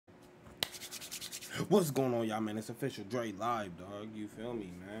What's going on, y'all, man? It's OfficialDreLive, dog. You feel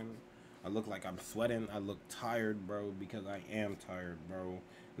me, man? I look like I'm sweating. I look tired, bro, because I am tired, bro.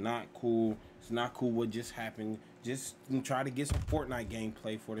 Not cool. It's not cool what just happened. Just try to get some Fortnite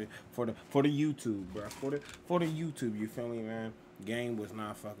gameplay for the YouTube, bro. For the YouTube, you feel me, man? Game was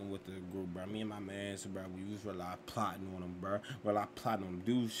not fucking with the group, bro. Me and my mans, bro, we was really plotting on them, bro. Plotting on them.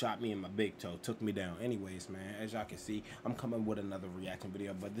 Dude shot me in my big toe, took me down. Anyways, man, as y'all can see, I'm coming with another reaction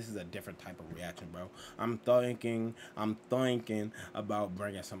video, but this is a different type of reaction, bro. I'm thinking about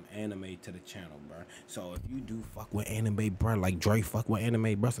bringing some anime to the channel, bro. So if you do fuck with anime, bro, like Dre fuck with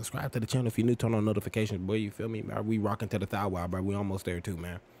anime, bro, subscribe to the channel if you're new. Turn on notifications, boy. You feel me, man? We rocking to the thigh wire, bro. We almost there too,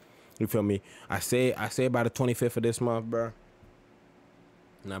 man. You feel me? I say by the 25th of this month, bro.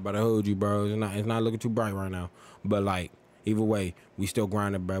 Not about to hold you, bro. It's not looking too bright right now. But like, either way, we still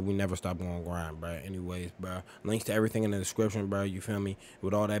grinding, bro. We never stop going grind, bro. Anyways, bro. Links to everything in the description, bro. You feel me?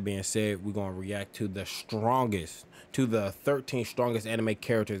 With all that being said, we're gonna react to the 13 strongest anime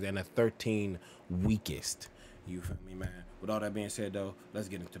characters and the 13 weakest. You feel me, man? With all that being said, though, let's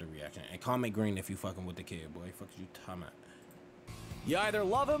get into the reaction. And comment green if you fucking with the kid, boy. Fuck you, talking about. You either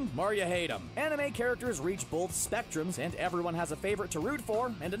love them or you hate them. Anime characters reach both spectrums, and everyone has a favorite to root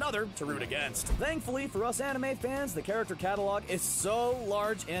for and another to root against. Thankfully, for us anime fans, the character catalog is so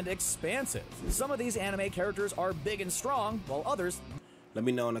large and expansive. Some of these anime characters are big and strong, while others... Let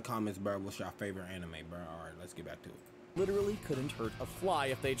me know in the comments, bro, what's your favorite anime, bro. Alright, let's get back to it. Literally couldn't hurt a fly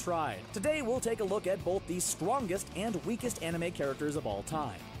if they tried. Today, we'll take a look at both the strongest and weakest anime characters of all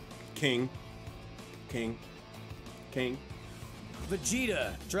time. King.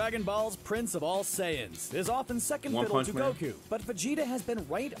 Vegeta, Dragon Ball's Prince of all Saiyans, is often second fiddle to Goku, but Vegeta has been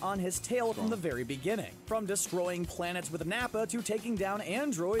right on his tail from the very beginning. From destroying planets with Nappa to taking down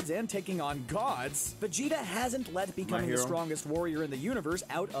androids and taking on gods, Vegeta hasn't let becoming the strongest warrior in the universe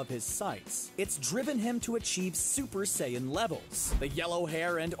out of his sights. It's driven him to achieve Super Saiyan levels. The yellow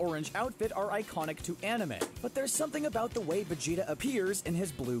hair and orange outfit are iconic to anime, but there's something about the way Vegeta appears in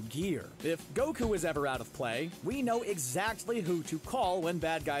his blue gear. If Goku is ever out of play, we know exactly who to call when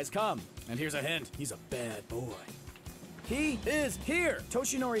bad guys come. And here's a hint, he's a bad boy. He is here!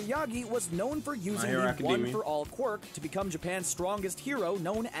 Toshinori Yagi was known for using the one-for-all quirk to become Japan's strongest hero,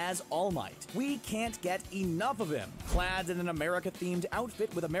 known as All Might. We can't get enough of him. Clad in an America-themed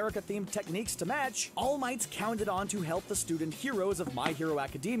outfit with America-themed techniques to match, All Might's counted on to help the student heroes of My Hero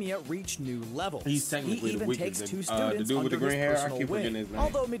Academia reach new levels. He even takes two students under his personal wing.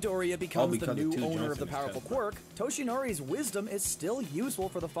 Although Midoriya becomes the new owner of the powerful quirk, Toshinori's wisdom is still useful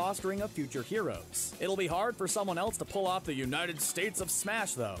for the fostering of future heroes. It'll be hard for someone else to pull off the United States of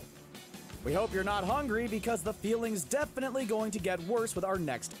Smash, though. We hope you're not hungry, because the feeling's definitely going to get worse with our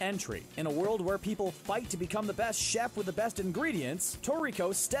next entry. In a world where people fight to become the best chef with the best ingredients,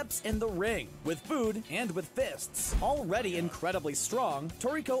 Toriko steps in the ring, with food and with fists. Already incredibly strong,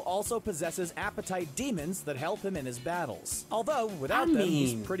 Toriko also possesses appetite demons that help him in his battles. Although, without them,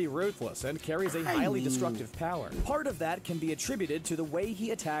 he's pretty ruthless and carries a highly destructive power. Part of that can be attributed to the way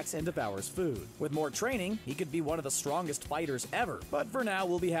he attacks and devours food. With more training, he could be one of the strongest fighters ever, but for now,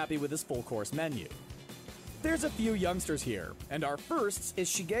 we'll be happy with his full course menu. There's a few youngsters here, and our first is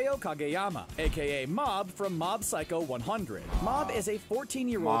Shigeo Kageyama, aka Mob from Mob Psycho 100. Mob is a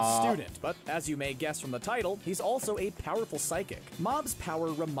 14-year-old student, but as you may guess from the title, he's also a powerful psychic. Mob's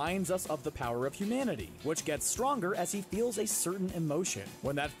power reminds us of the power of humanity, which gets stronger as he feels a certain emotion.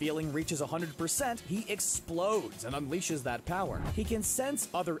 When that feeling reaches 100%, he explodes and unleashes that power. He can sense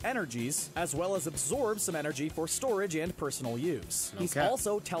other energies, as well as absorb some energy for storage and personal use. He's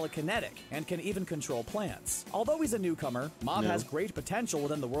also telekinetic, and can even control plants. Although he's a newcomer, Mob has great potential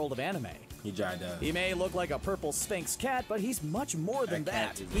within the world of anime. He may look like a purple Sphinx cat, but he's much more than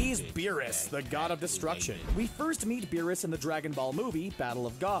that. He's Beerus, the god of destruction. We first meet Beerus in the Dragon Ball movie, Battle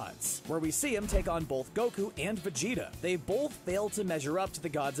of Gods, where we see him take on both Goku and Vegeta. They both failed to measure up to the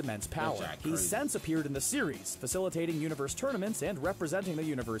god's immense power. He's since appeared in the series, facilitating universe tournaments and representing the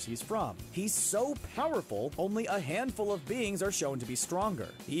universe he's from. He's so powerful, only a handful of beings are shown to be stronger.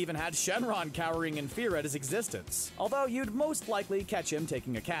 He even had Shenron cowering in fear at his existence, although you'd most likely catch him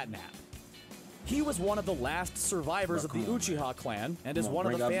taking a cat nap. He was one of the last survivors of the Uchiha clan, and is one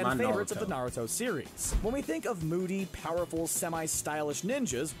of the fan favorites of the Naruto series. When we think of moody, powerful, semi-stylish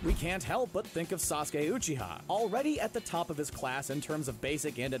ninjas, we can't help but think of Sasuke Uchiha. Already at the top of his class in terms of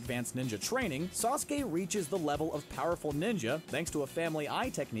basic and advanced ninja training, Sasuke reaches the level of powerful ninja thanks to a family eye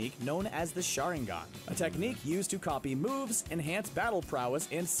technique known as the Sharingan, a technique used to copy moves, enhance battle prowess,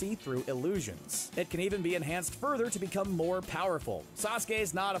 and see through illusions. It can even be enhanced further to become more powerful.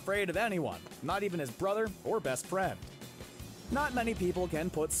 Sasuke's not afraid of anyone, not even his brother or best friend. Not many people can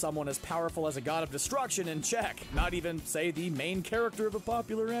put someone as powerful as a god of destruction in check, not even, say, the main character of a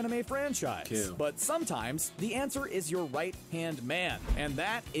popular anime franchise. Kill. But sometimes, the answer is your right-hand man, and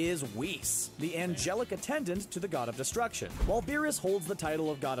that is Whis, the angelic attendant to the god of destruction. While Beerus holds the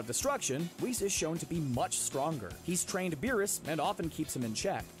title of god of destruction, Whis is shown to be much stronger. He's trained Beerus and often keeps him in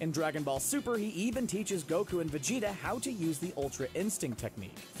check. In Dragon Ball Super, he even teaches Goku and Vegeta how to use the Ultra Instinct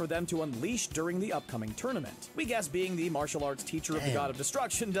technique for them to unleash during the upcoming tournament. We guess being the martial arts teacher of the god of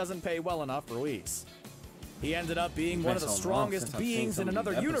destruction doesn't pay well enough for Whis. He ended up being one of the strongest beings in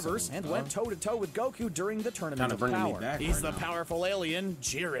another universe and went toe-to-toe with Goku during the Tournament of Power. He's the powerful alien,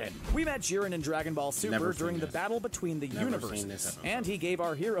 Jiren. We met Jiren in Dragon Ball Super during the battle between the universes, and he gave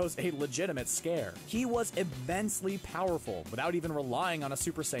our heroes a legitimate scare. He was immensely powerful without even relying on a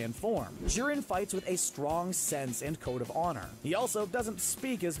Super Saiyan form. Jiren fights with a strong sense and code of honor. He also doesn't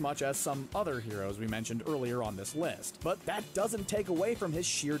speak as much as some other heroes we mentioned earlier on this list, but that doesn't take away from his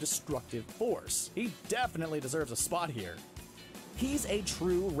sheer destructive force. He definitely deserves a spot here. He's a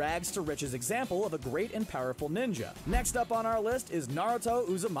true rags-to-riches example of a great and powerful ninja. Next up on our list is Naruto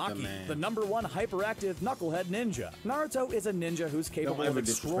Uzumaki, the #1 hyperactive knucklehead ninja. Naruto is a ninja who's capable of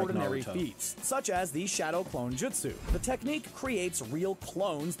extraordinary feats, such as the Shadow Clone Jutsu. The technique creates real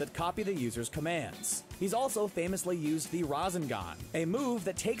clones that copy the user's commands. He's also famously used the Rasengan, a move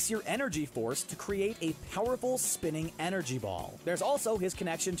that takes your energy force to create a powerful spinning energy ball. There's also his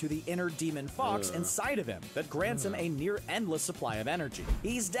connection to the inner demon fox inside of him that grants him a near-endless supply of energy.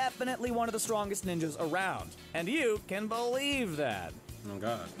 He's definitely one of the strongest ninjas around, and you can believe that. Oh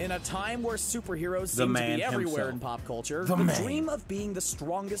God. In a time where superheroes seem to be everywhere in pop culture, the dream of being the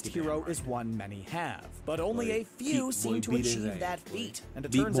strongest hero is one many have. But only a few seem to achieve that feat, and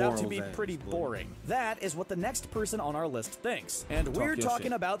it turns out to be pretty boring. That is what the next person on our list thinks. And we're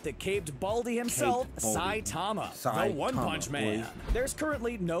talking about the caped baldy himself, Saitama, the One Punch Man. There's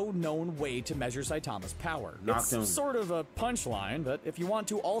currently no known way to measure Saitama's power. It's sort of a punchline, but if you want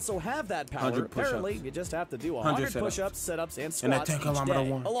to also have that power, apparently you just have to do 100 push-ups, sit-ups, and squats each day,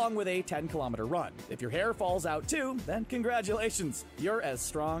 along with a 10-kilometer run. If your hair falls out too, then congratulations, you're as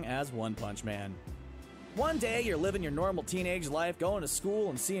strong as One Punch Man. One day, you're living your normal teenage life, going to school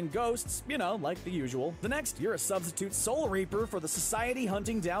and seeing ghosts, you know, like the usual. The next, you're a substitute Soul Reaper for the Society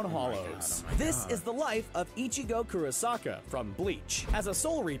hunting down Hollows. This is the life of Ichigo Kurosaka from Bleach. As a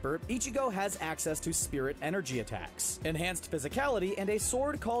Soul Reaper, Ichigo has access to spirit energy attacks, enhanced physicality, and a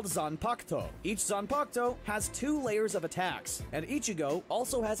sword called Zanpakuto. Each Zanpakuto has 2 layers of attacks, and Ichigo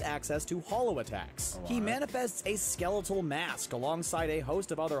also has access to hollow attacks. He manifests a skeletal mask alongside a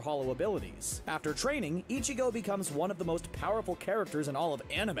host of other hollow abilities. After training, Ichigo becomes one of the most powerful characters in all of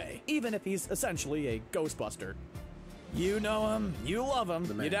anime, even if he's essentially a Ghostbuster. You know him, you love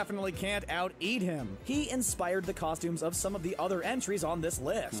him, you definitely can't out-eat him. He inspired the costumes of some of the other entries on this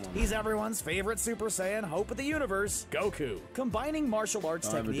list. He's everyone's favorite Super Saiyan hope of the universe, Goku. Combining martial arts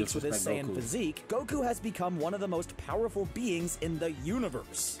techniques with his Saiyan physique, Goku has become one of the most powerful beings in the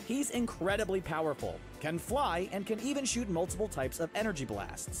universe. He's incredibly powerful, can fly, and can even shoot multiple types of energy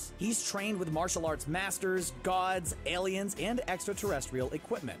blasts. He's trained with martial arts masters, gods, aliens, and extraterrestrial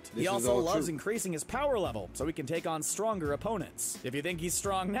equipment. He also loves increasing his power level so he can take on stronger opponents. If you think he's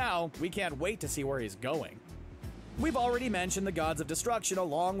strong now, we can't wait to see where he's going. We've already mentioned the Gods of Destruction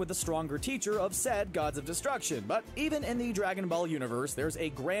along with the stronger teacher of said Gods of Destruction, but even in the Dragon Ball universe, there's a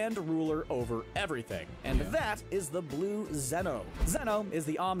grand ruler over everything, and that is the Blue Zeno. Zeno is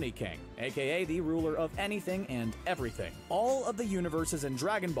the Omni King, aka the ruler of anything and everything. All of the universes in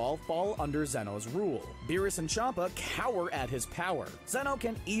Dragon Ball fall under Zeno's rule. Beerus and Champa cower at his power. Zeno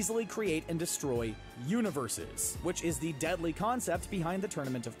can easily create and destroy universes, which is the deadly concept behind the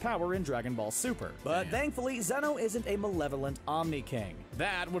Tournament of Power in Dragon Ball Super. But thankfully, Zeno isn't a malevolent Omni King.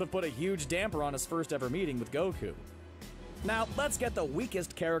 That would have put a huge damper on his first ever meeting with Goku. Now, let's get the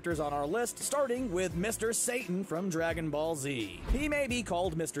weakest characters on our list, starting with Mr. Satan from Dragon Ball Z. He may be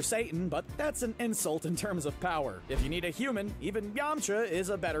called Mr. Satan, but that's an insult in terms of power. If you need a human, even Yamcha is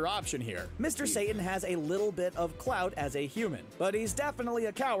a better option here. Mr. Satan has a little bit of clout as a human, but he's definitely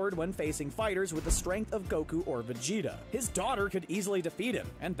a coward when facing fighters with the strength of Goku or Vegeta. His daughter could easily defeat him,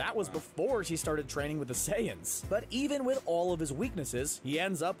 and that was before she started training with the Saiyans. But even with all of his weaknesses, he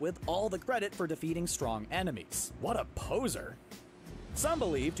ends up with all the credit for defeating strong enemies. What a poser. Some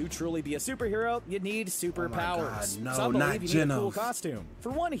believe to truly be a superhero, you need superpowers. Some believe you need a cool costume. For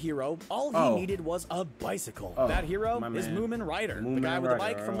one hero, all he needed was a bicycle. That hero is Moomin Rider, the guy with the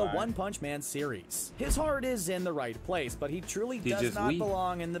bike from the One Punch Man series. His heart is in the right place, but he truly does not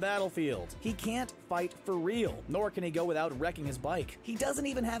belong in the battlefield. He can't fight for real, nor can he go without wrecking his bike. He doesn't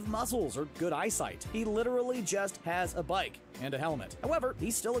even have muscles or good eyesight. He literally just has a bike. and a helmet. However,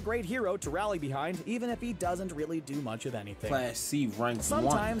 he's still a great hero to rally behind, even if he doesn't really do much of anything. Class C rank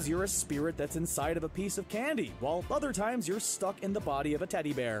Sometimes you're a spirit that's inside of a piece of candy, while other times you're stuck in the body of a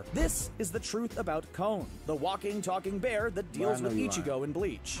teddy bear. This is the truth about Cone, the walking, talking bear that deals with Ichigo in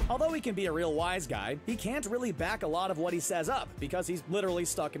Bleach. Although he can be a real wise guy, he can't really back a lot of what he says up, because he's literally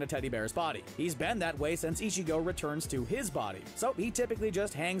stuck in a teddy bear's body. He's been that way since Ichigo returns to his body, so he typically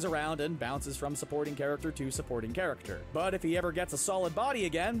just hangs around and bounces from supporting character to supporting character. But if he ever gets a solid body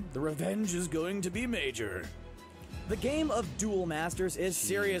again, the revenge is going to be major. The game of Duel Masters is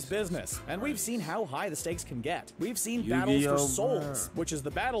serious business, and we've seen how high the stakes can get. We've seen battles for souls, which is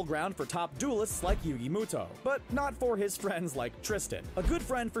the battleground for top duelists like Yugi Muto, but not for his friends like Tristan. A good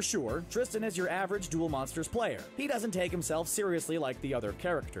friend for sure, Tristan is your average Duel Monsters player. He doesn't take himself seriously like the other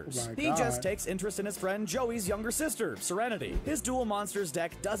characters. He just takes interest in his friend Joey's younger sister, Serenity. His Duel Monsters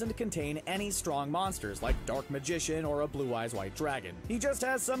deck doesn't contain any strong monsters like Dark Magician or a Blue Eyes White Dragon. He just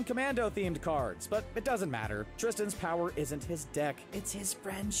has some commando-themed cards, but it doesn't matter. Tristan's power isn't his deck, it's his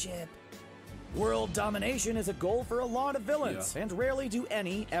friendship. World domination is a goal for a lot of villains, and rarely do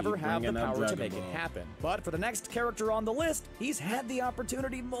any ever have the power to make it happen. But for the next character on the list, he's had the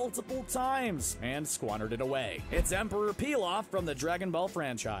opportunity multiple times, and squandered it away. It's Emperor Pilaf from the Dragon Ball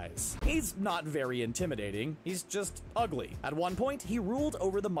franchise. He's not very intimidating, he's just ugly. At one point, he ruled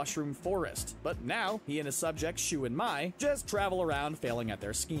over the Mushroom Forest, but now, he and his subjects Shu and Mai just travel around failing at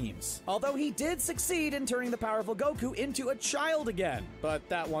their schemes. Although he did succeed in turning the powerful Goku into a child again, but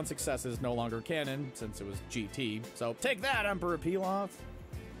that one success is no longer canon since it was GT, so take that, Emperor Pilaf.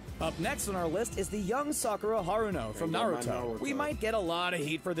 Up next on our list is the young Sakura Haruno from Naruto. We might get a lot of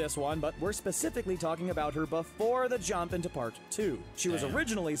heat for this one, but we're specifically talking about her before the jump into Part 2. She was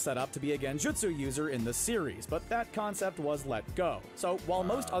originally set up to be a Genjutsu user in the series, but that concept was let go. So while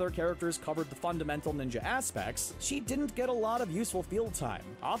most other characters covered the fundamental ninja aspects, she didn't get a lot of useful field time.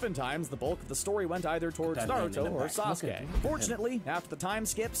 Oftentimes, the bulk of the story went either towards Naruto or Sasuke. Fortunately, after the time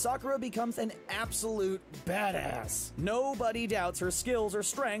skip, Sakura becomes an absolute badass. Nobody doubts her skills or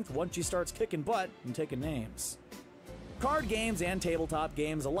strength once she starts kicking butt and taking names. Card games and tabletop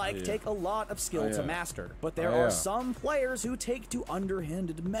games alike take a lot of skill to master, but there are some players who take to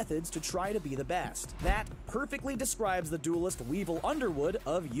underhanded methods to try to be the best. That perfectly describes the duelist Weevil Underwood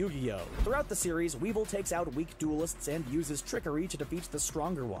of Yu-Gi-Oh! Throughout the series, Weevil takes out weak duelists and uses trickery to defeat the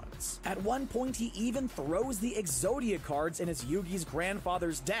stronger ones. At one point, he even throws the Exodia cards in his Yugi's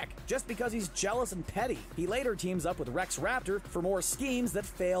grandfather's deck, just because he's jealous and petty. He later teams up with Rex Raptor for more schemes that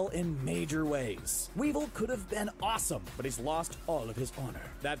fail in major ways. Weevil could have been awesome, but he's lost all of his honor.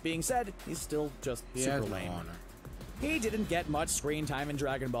 That being said, he's still just super lame. He didn't get much screen time in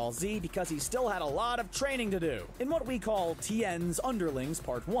Dragon Ball Z because he still had a lot of training to do. In what we call Tien's Underlings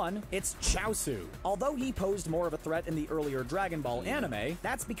Part 1, it's Chaozu. Although he posed more of a threat in the earlier Dragon Ball anime,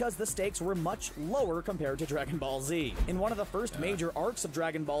 that's because the stakes were much lower compared to Dragon Ball Z. In one of the first major arcs of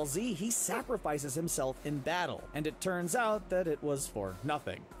Dragon Ball Z, he sacrifices himself in battle, and it turns out that it was for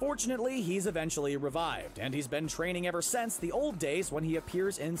nothing. Fortunately, he's eventually revived, and he's been training ever since the old days when he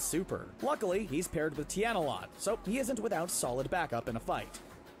appears in Super. Luckily, he's paired with Tien a lot, so he isn't without solid backup in a fight.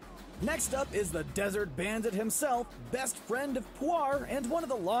 Next up is the Desert Bandit himself, best friend of Puar, and one of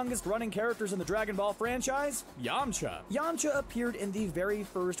the longest-running characters in the Dragon Ball franchise, Yamcha. Yamcha appeared in the very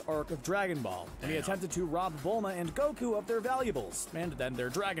first arc of Dragon Ball, when he attempted to rob Bulma and Goku of their valuables, and then their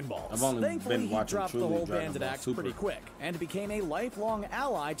Dragon Balls. Thankfully, he dropped the whole bandit act pretty quick, and became a lifelong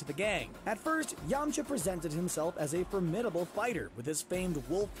ally to the gang. At first, Yamcha presented himself as a formidable fighter with his famed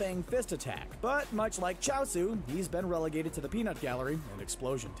Wolf Fang fist attack, but much like Chaozu, he's been relegated to the Peanut Gallery and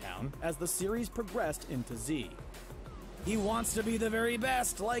Explosion Town as the series progressed into Z. He wants to be the very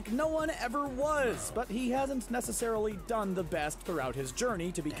best, like no one ever was, but he hasn't necessarily done the best throughout his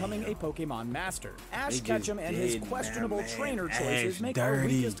journey to becoming a Pokemon master. Ash Ketchum and his questionable trainer choices make our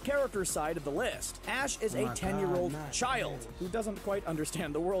weakest character side of the list. Ash is a 10-year-old child who doesn't quite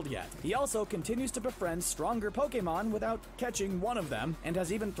understand the world yet. He also continues to befriend stronger Pokemon without catching one of them, and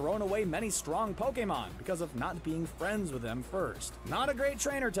has even thrown away many strong Pokemon because of not being friends with them first. Not a great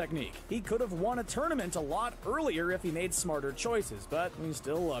trainer technique. He could have won a tournament a lot earlier if he made smarter choices, but we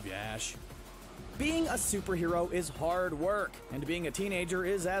still love you, Ash. Being a superhero is hard work, and being a teenager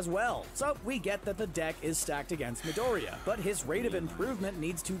is as well. So we get that the deck is stacked against Midoriya, but his rate of improvement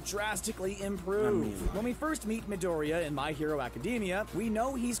needs to drastically improve. When we first meet Midoriya in My Hero Academia, we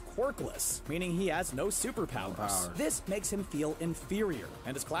know he's quirkless, meaning he has no superpowers. This makes him feel inferior,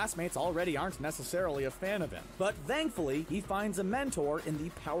 and his classmates already aren't necessarily a fan of him. But thankfully, he finds a mentor in the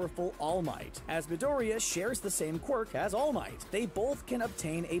powerful All Might, as Midoriya shares the same quirk as All Might. They both can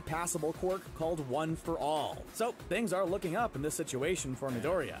obtain a passable quirk called one for all. So things are looking up in this situation for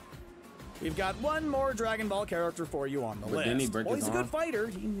Midoriya. We've got one more Dragon Ball character for you on the list. Didn't he break While his he's a arm? good fighter,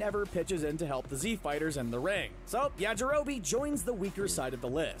 he never pitches in to help the Z fighters in the ring. So Yajirobe joins the weaker side of the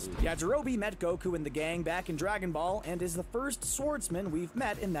list. Yajirobe met Goku and the gang back in Dragon Ball and is the first swordsman we've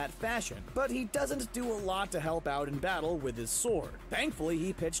met in that fashion. But he doesn't do a lot to help out in battle with his sword. Thankfully,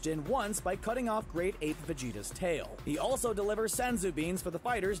 he pitched in once by cutting off Great Ape Vegeta's tail. He also delivers senzu beans for the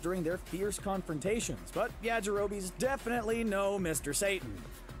fighters during their fierce confrontations, but Yajirobe's definitely no Mr. Satan.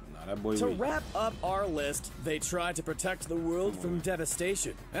 That boy To weak. wrap up our list, they try to protect the world from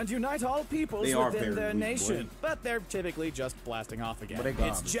devastation and unite all peoples They are within very their weak, nation. boy. But they're typically just blasting off again. But they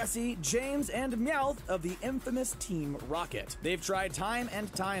It's garbage. Jesse, James, and Meowth of the infamous Team Rocket. They've tried time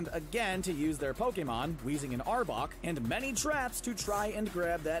and time again to use their Pokemon, Weezing and Arbok, and many traps to try and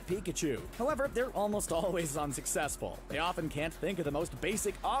grab that Pikachu. However, they're almost always unsuccessful. They often can't think of the most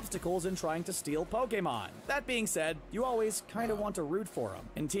basic obstacles in trying to steal Pokemon. That being said, you always kind of want to root for them.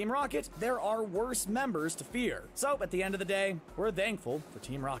 In Team Rocket, there are worse members to fear. So, at the end of the day, we're thankful for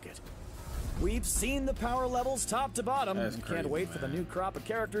Team Rocket. We've seen the power levels top to bottom. That's and crazy, can't wait for the man. new crop of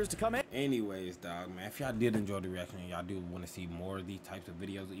characters to come in. Anyways, dog, man, if y'all did enjoy the reaction and y'all do want to see more of these types of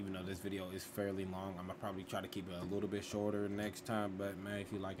videos, even though this video is fairly long, I'm gonna probably try to keep it a little bit shorter next time. But man,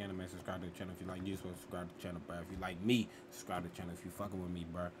 if you like anime, subscribe to the channel. If you like news, subscribe to the channel, bro. If you like me, subscribe to the channel. If you fucking with me,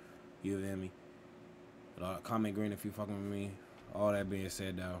 bro, you hear me? Comment green if you fucking with me. All that being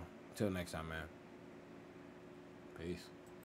said, though, till next time, man. Peace.